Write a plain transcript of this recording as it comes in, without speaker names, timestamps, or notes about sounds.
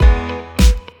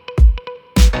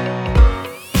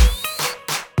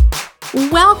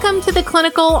Welcome to The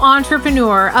Clinical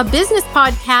Entrepreneur, a business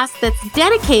podcast that's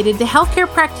dedicated to healthcare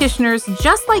practitioners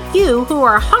just like you who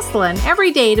are hustling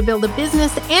every day to build a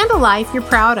business and a life you're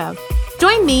proud of.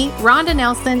 Join me, Rhonda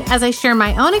Nelson, as I share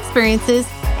my own experiences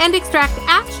and extract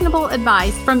actionable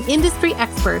advice from industry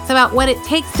experts about what it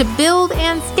takes to build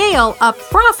and scale a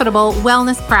profitable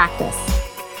wellness practice.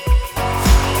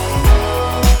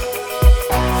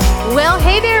 Well,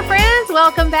 hey there, friends.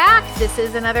 Welcome back. This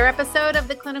is another episode of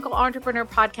the Clinical Entrepreneur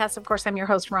Podcast. Of course, I'm your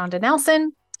host, Rhonda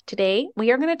Nelson. Today,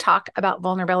 we are going to talk about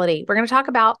vulnerability. We're going to talk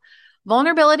about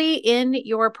vulnerability in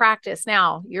your practice.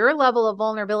 Now, your level of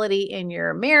vulnerability in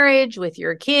your marriage, with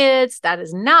your kids, that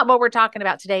is not what we're talking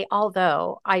about today,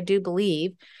 although I do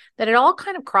believe that it all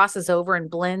kind of crosses over and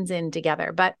blends in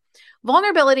together. But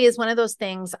vulnerability is one of those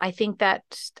things I think that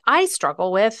I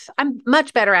struggle with. I'm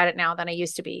much better at it now than I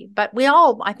used to be, but we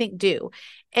all, I think, do.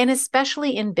 And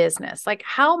especially in business, like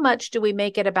how much do we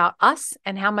make it about us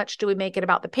and how much do we make it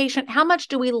about the patient? How much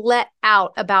do we let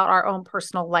out about our own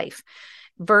personal life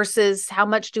versus how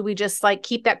much do we just like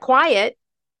keep that quiet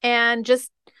and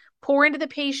just pour into the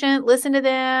patient, listen to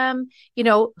them,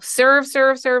 serve,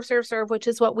 which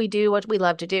is what we do, what we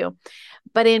love to do.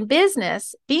 But in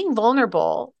business, being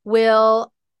vulnerable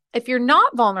if you're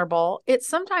not vulnerable, it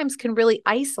sometimes can really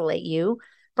isolate you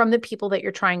from the people that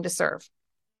you're trying to serve.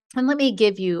 And let me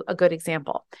give you a good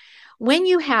example. When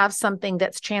you have something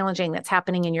that's challenging that's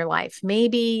happening in your life,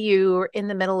 maybe you're in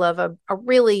the middle of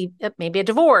maybe a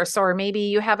divorce, or maybe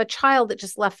you have a child that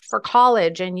just left for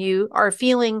college and you are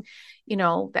feeling,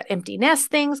 that empty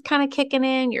nest thing's kind of kicking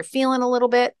in, you're feeling a little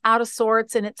bit out of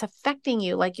sorts and it's affecting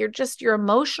you. Like you're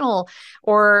emotional,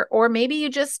 or maybe you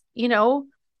just,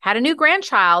 had a new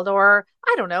grandchild, or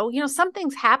I don't know,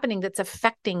 something's happening that's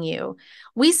affecting you.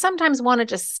 We sometimes want to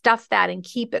just stuff that and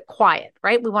keep it quiet,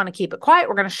 right? We want to keep it quiet.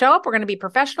 We're going to show up. We're going to be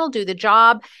professional, do the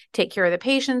job, take care of the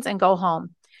patients and go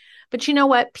home. But you know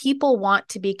what? People want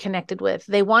to be connected with.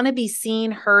 They want to be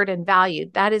seen, heard, and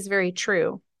valued. That is very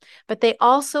true. But they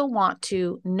also want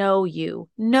to know you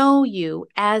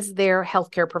as their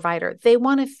healthcare provider. They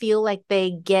want to feel like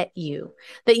they get you,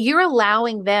 that you're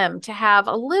allowing them to have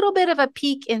a little bit of a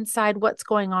peek inside what's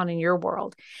going on in your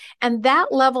world. And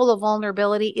that level of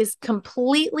vulnerability is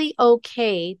completely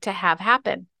okay to have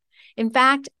happen. In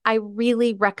fact, I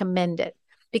really recommend it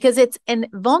because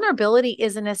vulnerability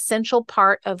is an essential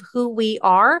part of who we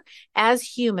are as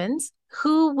humans,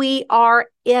 who we are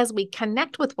as we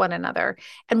connect with one another.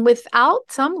 And without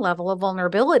some level of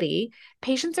vulnerability,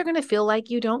 patients are going to feel like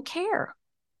you don't care.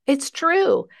 It's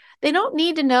true. They don't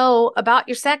need to know about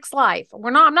your sex life.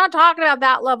 I'm not talking about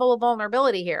that level of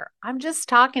vulnerability here. I'm just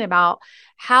talking about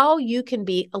how you can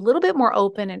be a little bit more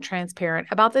open and transparent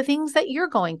about the things that you're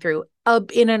going through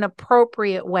in an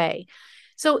appropriate way.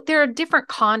 So there are different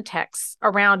contexts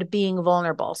around being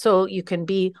vulnerable. So you can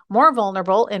be more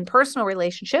vulnerable in personal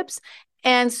relationships,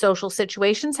 and social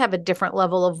situations have a different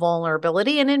level of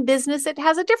vulnerability. And in business, it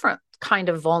has a different kind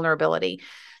of vulnerability.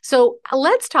 So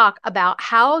let's talk about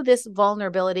how this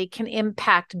vulnerability can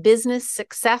impact business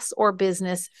success or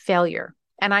business failure.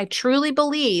 And I truly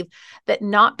believe that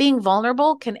not being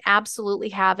vulnerable can absolutely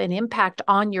have an impact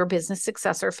on your business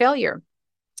success or failure.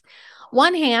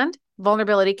 One hand,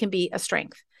 vulnerability can be a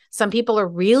strength. Some people are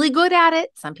really good at it.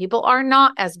 Some people are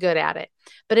not as good at it,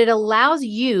 but it allows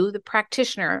you, the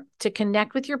practitioner, to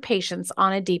connect with your patients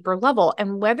on a deeper level.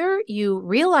 And whether you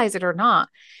realize it or not,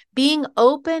 being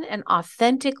open and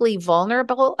authentically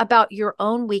vulnerable about your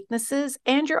own weaknesses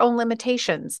and your own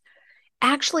limitations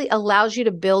actually allows you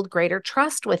to build greater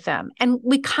trust with them. And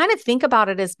we kind of think about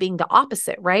it as being the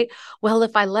opposite, right? Well,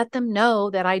 if I let them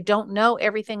know that I don't know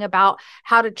everything about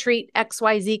how to treat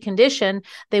XYZ condition,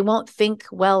 they won't think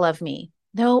well of me.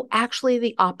 No, actually,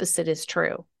 the opposite is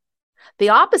true. The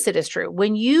opposite is true.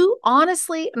 When you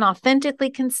honestly and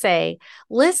authentically can say,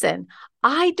 listen,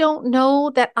 I don't know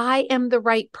that I am the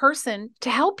right person to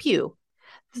help you.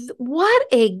 What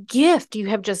a gift you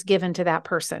have just given to that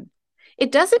person.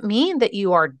 It doesn't mean that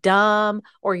you are dumb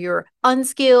or you're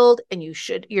unskilled and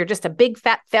you're just a big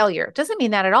fat failure. It doesn't mean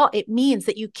that at all. It means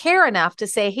that you care enough to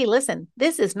say, hey, listen,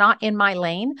 this is not in my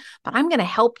lane, but I'm going to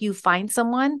help you find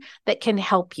someone that can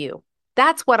help you.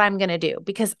 That's what I'm going to do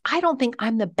because I don't think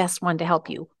I'm the best one to help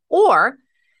you. Or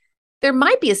there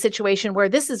might be a situation where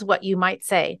this is what you might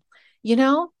say,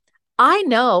 I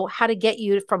know how to get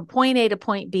you from point A to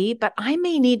point B, but I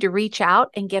may need to reach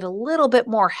out and get a little bit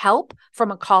more help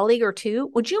from a colleague or two.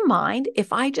 Would you mind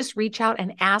if I just reach out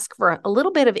and ask for a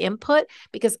little bit of input?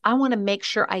 Because I want to make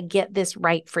sure I get this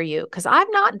right for you. Because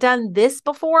I've not done this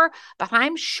before, but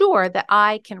I'm sure that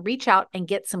I can reach out and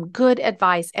get some good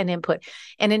advice and input.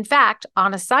 And in fact,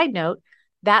 on a side note,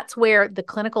 That's where the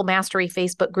Clinical Mastery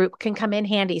Facebook group can come in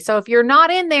handy. So if you're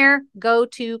not in there, go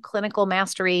to Clinical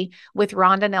Mastery with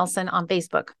Rhonda Nelson on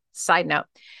Facebook. Side note.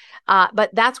 But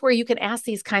that's where you can ask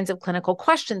these kinds of clinical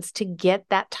questions to get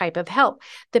that type of help.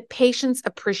 The patients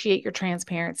appreciate your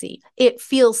transparency. It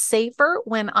feels safer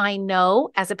when I know,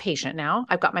 as a patient now,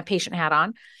 I've got my patient hat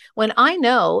on, when I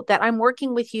know that I'm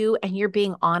working with you and you're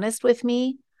being honest with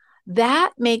me,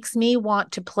 that makes me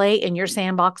want to play in your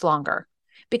sandbox longer.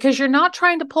 Because you're not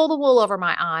trying to pull the wool over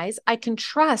my eyes. I can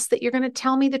trust that you're going to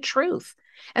tell me the truth.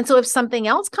 And so if something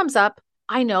else comes up,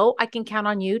 I know I can count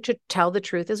on you to tell the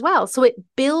truth as well. So it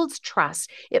builds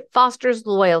trust. It fosters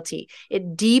loyalty.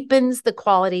 It deepens the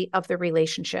quality of the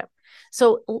relationship.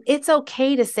 So it's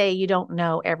okay to say you don't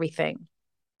know everything.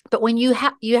 But when you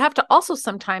have to also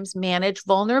sometimes manage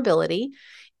vulnerability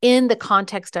in the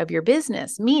context of your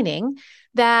business, meaning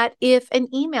that if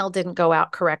an email didn't go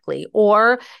out correctly,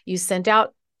 or you sent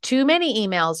out too many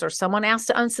emails, or someone asked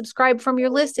to unsubscribe from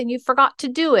your list and you forgot to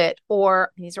do it,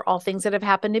 or these are all things that have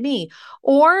happened to me,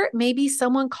 or maybe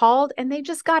someone called and they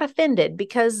just got offended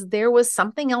because there was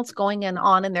something else going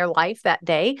on in their life that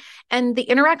day. And the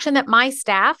interaction that my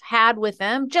staff had with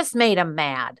them just made them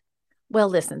mad. Well,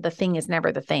 listen, the thing is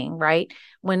never the thing, right?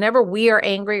 Whenever we are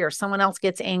angry or someone else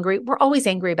gets angry, we're always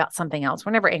angry about something else.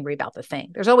 We're never angry about the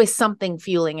thing. There's always something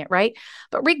fueling it, right?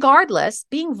 But regardless,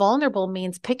 being vulnerable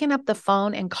means picking up the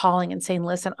phone and calling and saying,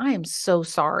 listen, I am so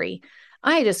sorry.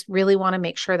 I just really want to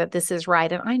make sure that this is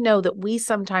right. And I know that we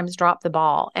sometimes drop the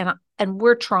ball and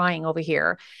we're trying over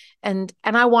here. And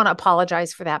I want to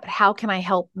apologize for that, but how can I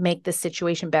help make this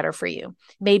situation better for you?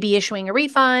 Maybe issuing a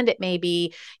refund. It may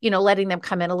be, letting them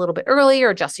come in a little bit early, or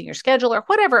adjusting your schedule, or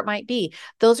whatever it might be.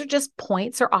 Those are just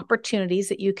points or opportunities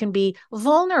that you can be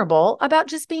vulnerable about,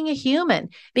 just being a human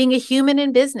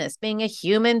in business, being a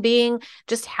human being,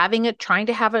 just trying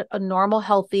to have a normal,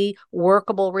 healthy,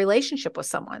 workable relationship with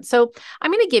someone. So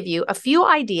I'm going to give you a few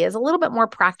ideas, a little bit more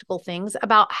practical things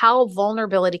about how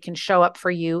vulnerability can show up for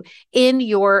you in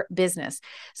your business.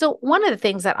 So one of the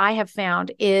things that I have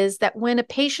found is that when a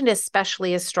patient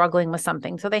especially is struggling with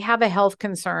something, so they have a health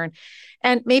concern,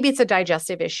 and maybe it's a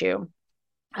digestive issue.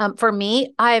 For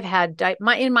me, I've had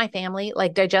in my family,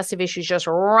 like digestive issues just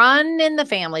run in the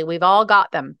family. We've all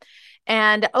got them.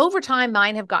 And over time,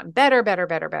 mine have gotten better.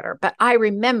 But I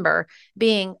remember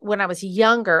when I was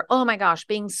younger, oh my gosh,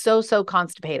 being so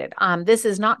constipated. This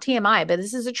is not TMI, but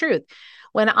this is the truth.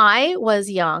 When I was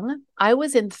young, I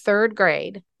was in third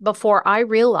grade before I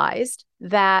realized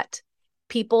that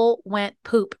people went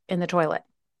poop in the toilet.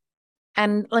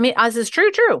 And this is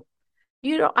true.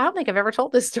 I don't think I've ever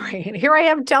told this story. And here I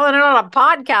am telling it on a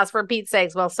podcast, for Pete's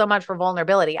sakes. Well, so much for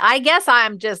vulnerability. I guess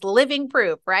I'm just living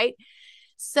proof, right?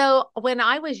 So when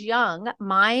I was young,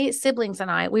 my siblings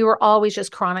and we were always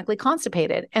just chronically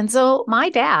constipated. And so my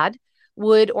dad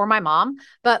or my mom,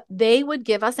 but they would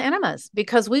give us enemas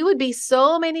because we would be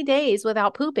so many days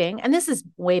without pooping. And this is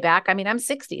way back. I mean, I'm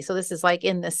 60. So this is like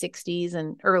in the 60s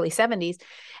and early 70s.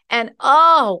 And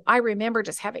I remember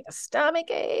just having a stomach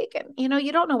ache and,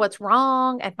 you don't know what's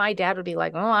wrong. And my dad would be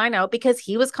like, oh, I know, because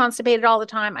he was constipated all the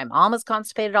time. My mom was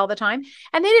constipated all the time.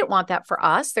 And they didn't want that for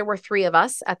us. There were 3 of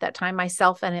us at that time,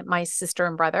 myself and my sister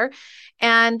and brother.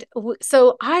 And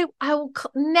so I will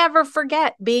never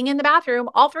forget being in the bathroom,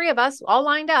 all 3 of us all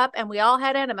lined up, and we all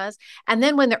had enemas. And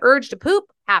then when the urge to poop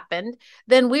happened,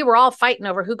 then we were all fighting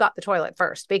over who got the toilet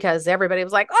first, because everybody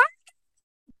was like, oh.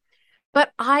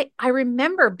 But I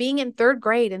remember being in third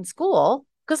grade in school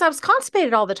because I was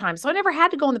constipated all the time. So I never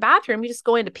had to go in the bathroom. You just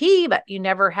go in to pee, but you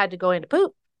never had to go in to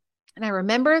poop. And I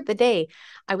remember the day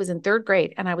I was in third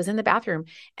grade and I was in the bathroom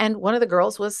and one of the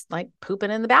girls was like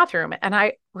pooping in the bathroom. And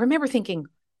I remember thinking,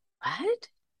 what?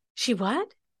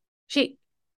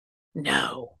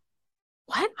 No.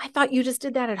 What? I thought you just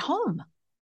did that at home.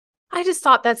 I just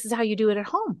thought that's how you do it at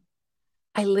home.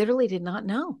 I literally did not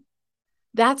know.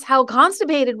 That's how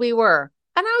constipated we were.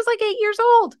 And I was like 8 years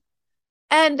old.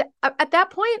 And at that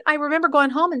point, I remember going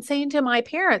home and saying to my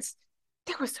parents,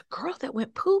 there was a girl that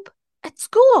went poop at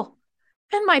school.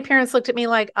 And my parents looked at me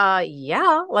like,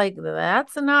 yeah, like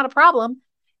that's not a problem.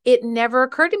 It never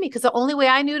occurred to me because the only way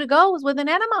I knew to go was with an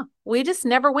enema. We just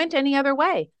never went any other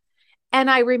way. And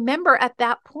I remember at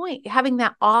that point having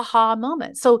that aha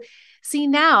moment. So see,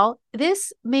 now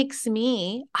this makes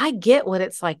I get what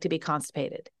it's like to be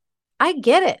constipated. I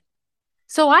get it.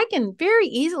 So I can very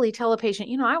easily tell a patient,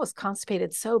 I was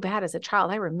constipated so bad as a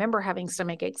child. I remember having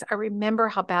stomach aches. I remember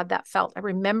how bad that felt. I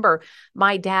remember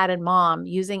my dad and mom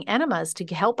using enemas to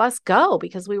help us go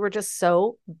because we were just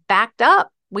so backed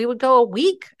up. We would go a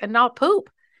week and not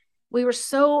poop. We were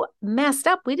so messed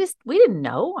up. We didn't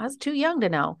know. I was too young to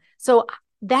know. So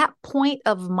that point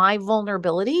of my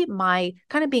vulnerability, my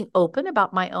kind of being open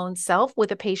about my own self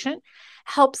with a patient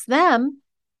helps them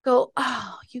go,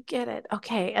 oh, you get it.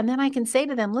 Okay. And then I can say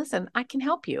to them, listen, I can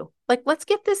help you. Like, let's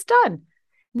get this done.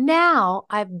 Now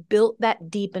I've built that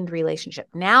deepened relationship.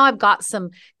 Now I've got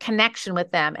some connection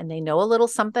with them and they know a little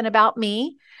something about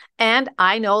me and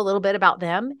I know a little bit about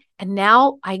them. And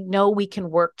now I know we can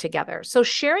work together. So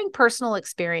sharing personal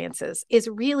experiences is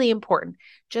really important.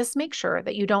 Just make sure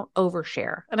that you don't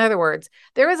overshare. In other words,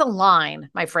 there is a line,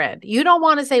 my friend. You don't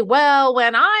want to say, well,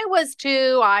 when I was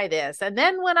 2, I this, and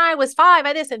then when I was 5,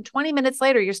 I this, and 20 minutes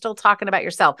later, you're still talking about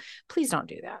yourself. Please don't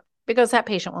do that because that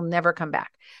patient will never come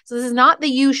back. So this is not the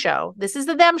you show. This is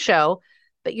the them show,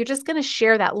 but you're just going to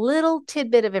share that little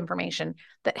tidbit of information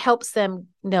that helps them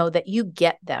know that you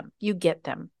get them. You get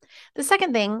them. The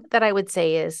second thing that I would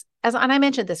say is, and I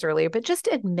mentioned this earlier, but just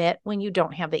admit when you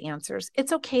don't have the answers.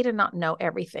 It's okay to not know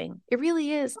everything. It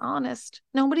really is honest.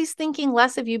 Nobody's thinking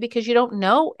less of you because you don't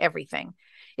know everything.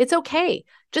 It's okay.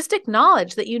 Just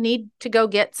acknowledge that you need to go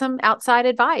get some outside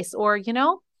advice or,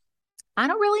 I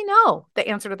don't really know the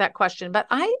answer to that question, but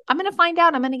I'm going to find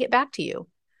out. I'm going to get back to you.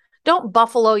 Don't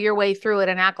buffalo your way through it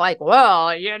and act like, well,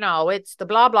 it's the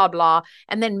blah, blah, blah,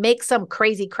 and then make some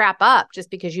crazy crap up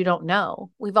just because you don't know.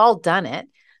 We've all done it.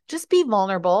 Just be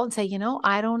vulnerable and say,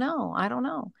 I don't know. I don't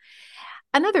know.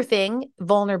 Another thing,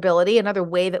 another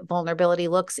way that vulnerability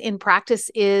looks in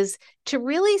practice is to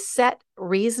really set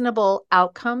reasonable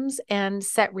outcomes and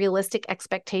set realistic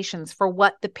expectations for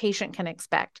what the patient can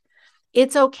expect.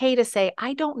 It's okay to say,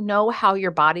 I don't know how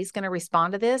your body's going to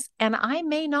respond to this, and I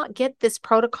may not get this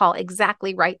protocol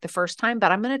exactly right the first time,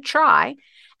 but I'm going to try,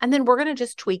 and then we're going to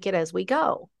just tweak it as we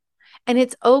go. And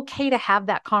it's okay to have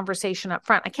that conversation up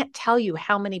front. I can't tell you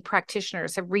how many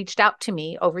practitioners have reached out to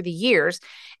me over the years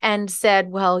and said,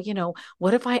 well,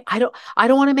 what if I don't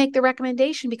want to make the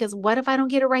recommendation because what if I don't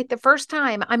get it right the first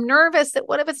time? I'm nervous that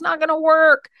what if it's not going to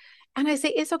work? And I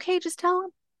say, it's okay. Just tell them.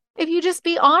 If you just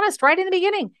be honest right in the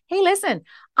beginning, hey, listen,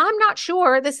 I'm not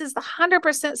sure this is the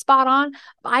 100% spot on.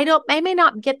 I may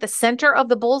not get the center of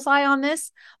the bullseye on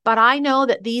this, but I know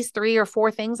that these 3 or 4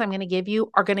 things I'm going to give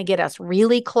you are going to get us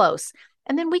really close.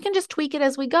 And then we can just tweak it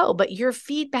as we go. But your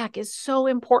feedback is so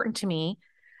important to me.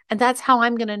 And that's how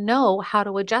I'm going to know how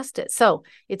to adjust it. So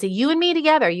it's a you and me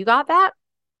together. You got that?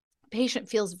 Patient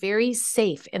feels very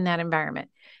safe in that environment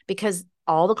because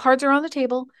all the cards are on the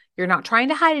table. You're not trying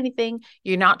to hide anything.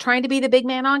 You're not trying to be the big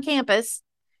man on campus.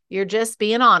 You're just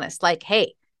being honest. Like,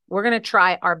 hey, we're going to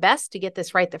try our best to get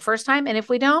this right the first time. And if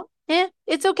we don't,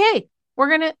 it's okay.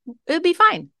 It'll be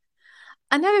fine.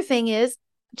 Another thing is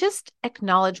just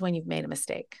acknowledge when you've made a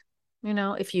mistake.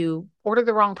 If you order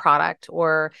the wrong product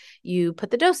or you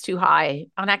put the dose too high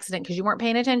on accident because you weren't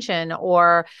paying attention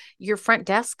or your front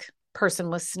desk person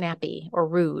was snappy or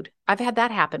rude. I've had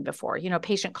that happen before.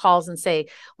 Patient calls and say,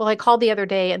 well, I called the other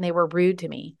day and they were rude to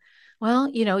me. Well,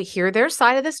 hear their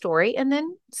side of the story. And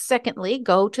then secondly,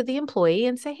 go to the employee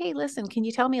and say, hey, listen, can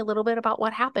you tell me a little bit about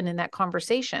what happened in that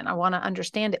conversation? I want to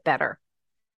understand it better.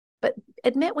 But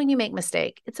admit when you make a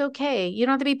mistake. It's okay. You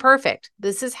don't have to be perfect.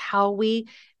 This is how we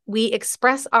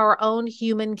express our own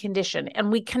human condition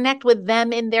and we connect with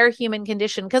them in their human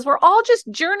condition because we're all just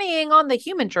journeying on the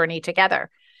human journey together.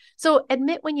 So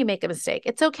admit when you make a mistake.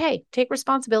 It's okay. Take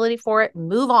responsibility for it.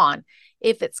 Move on.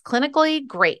 If it's clinically,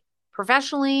 great.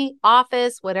 Professionally,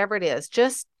 office, whatever it is,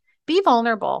 just be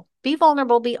vulnerable. Be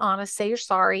vulnerable. Be honest. Say you're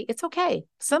sorry. It's okay.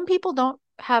 Some people don't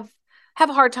have a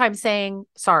hard time saying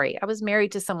sorry. I was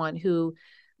married to someone who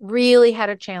really had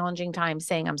a challenging time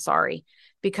saying I'm sorry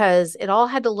because it all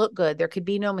had to look good. There could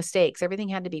be no mistakes. Everything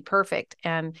had to be perfect.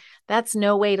 And that's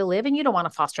no way to live. And you don't want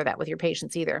to foster that with your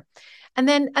patients either. And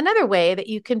then another way that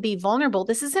you can be vulnerable,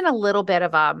 this is in a little bit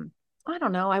of, I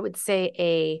don't know, I would say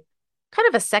a kind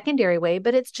of a secondary way,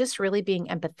 but it's just really being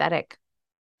empathetic.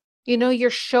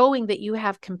 You're showing that you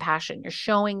have compassion. You're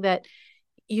showing that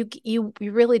you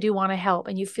really do want to help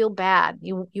and you feel bad.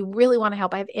 You really want to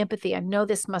help. I have empathy. I know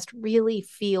this must really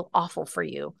feel awful for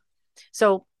you.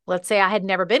 So let's say I had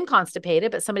never been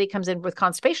constipated, but somebody comes in with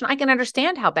constipation. I can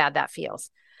understand how bad that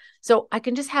feels. So I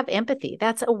can just have empathy.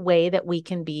 That's a way that we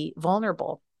can be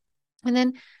vulnerable. And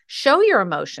then show your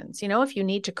emotions. If you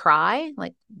need to cry,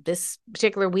 like this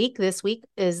week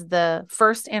is the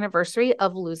first anniversary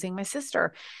of losing my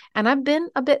sister. And I've been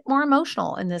a bit more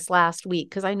emotional in this last week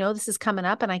because I know this is coming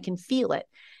up and I can feel it.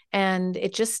 And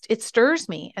it stirs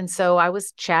me. And so I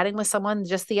was chatting with someone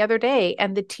just the other day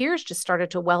and the tears just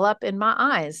started to well up in my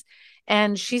eyes.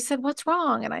 And she said, what's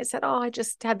wrong? And I said, oh, I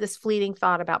just had this fleeting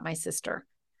thought about my sister.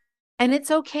 And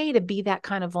it's okay to be that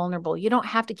kind of vulnerable. You don't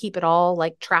have to keep it all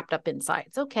like trapped up inside.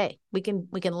 It's okay. We can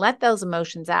let those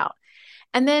emotions out.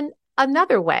 And then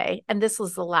another way, and this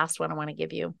was the last one I want to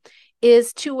give you,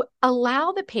 is to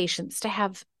allow the patients to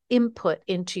have input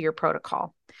into your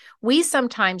protocol. We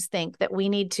sometimes think that we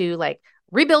need to like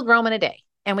rebuild Rome in a day,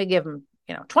 and we give them,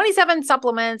 27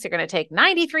 supplements. You're going to take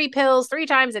 93 pills 3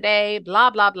 times a day,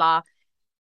 blah, blah, blah.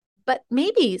 But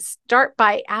maybe start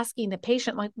by asking the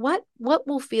patient, like, what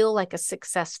will feel like a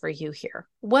success for you here?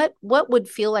 What would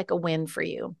feel like a win for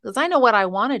you? Because I know what I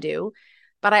want to do,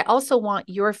 but I also want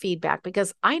your feedback,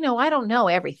 because I know I don't know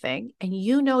everything, and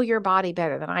you know your body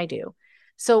better than I do.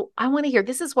 So I want to hear,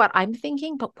 this is what I'm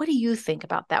thinking, but what do you think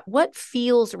about that? What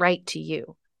feels right to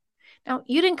you? Now,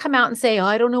 you didn't come out and say, oh,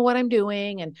 I don't know what I'm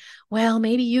doing, and well,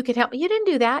 maybe you could help me. You didn't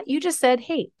do that. You just said,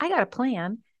 hey, I got a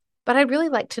plan, but I'd really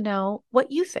like to know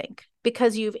what you think,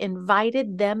 because you've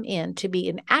invited them in to be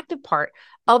an active part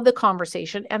of the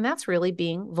conversation. And that's really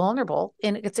being vulnerable.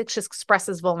 And it just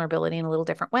expresses vulnerability in a little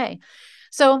different way.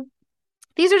 So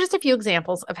these are just a few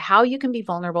examples of how you can be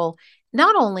vulnerable,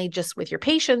 not only just with your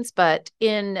patients, but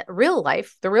in real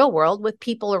life, the real world, with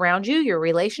people around you, your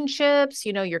relationships,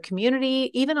 your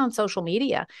community, even on social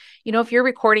media. If you're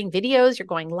recording videos, you're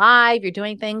going live, you're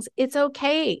doing things, it's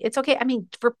okay. It's okay. I mean,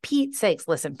 for Pete's sakes,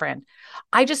 listen, friend,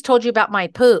 I just told you about my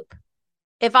poop.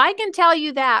 If I can tell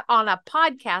you that on a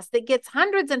podcast that gets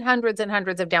hundreds and hundreds and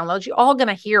hundreds of downloads, you're all going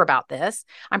to hear about this.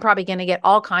 I'm probably going to get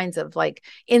all kinds of like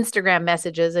Instagram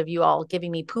messages of you all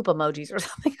giving me poop emojis or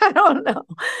something. I don't know.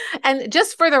 And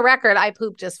just for the record, I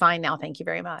poop just fine now. Thank you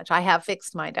very much. I have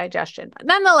fixed my digestion. But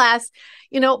nonetheless,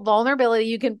 vulnerability,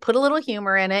 you can put a little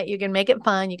humor in it. You can make it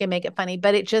fun. You can make it funny,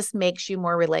 but it just makes you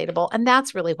more relatable. And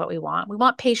that's really what we want. We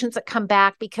want patients that come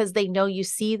back because they know you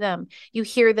see them, you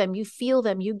hear them, you feel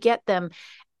them, you get them.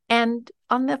 And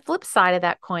on the flip side of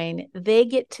that coin, they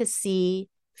get to see,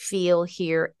 feel,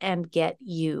 hear, and get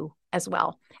you as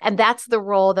well. And that's the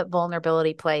role that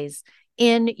vulnerability plays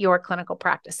in your clinical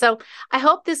practice. So I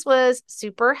hope this was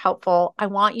super helpful. I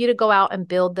want you to go out and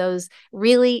build those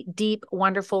really deep,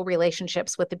 wonderful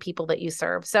relationships with the people that you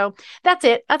serve. So that's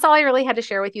it. That's all I really had to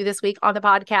share with you this week on the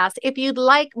podcast. If you'd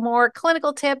like more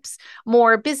clinical tips,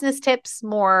 more business tips,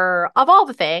 more of all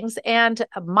the things, and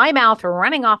my mouth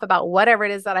running off about whatever it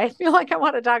is that I feel like I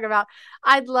want to talk about,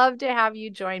 I'd love to have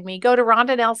you join me. Go to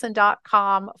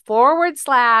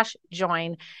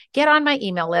rondanelson.com/join. Get on my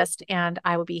email list, and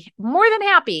I would be more than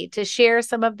happy to share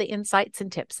some of the insights and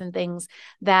tips and things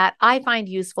that I find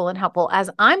useful and helpful as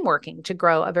I'm working to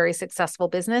grow a very successful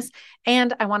business.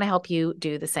 And I want to help you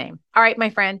do the same. All right, my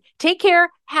friend, take care.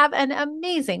 Have an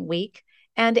amazing week.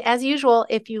 And as usual,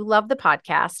 if you love the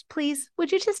podcast, please,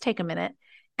 would you just take a minute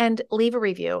and leave a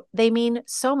review? They mean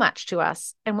so much to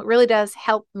us, and it really does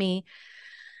help me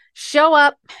show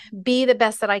up, be the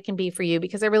best that I can be for you,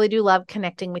 because I really do love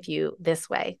connecting with you this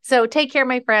way. So take care,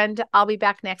 my friend. I'll be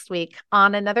back next week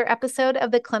on another episode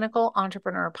of the Clinical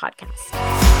Entrepreneur Podcast.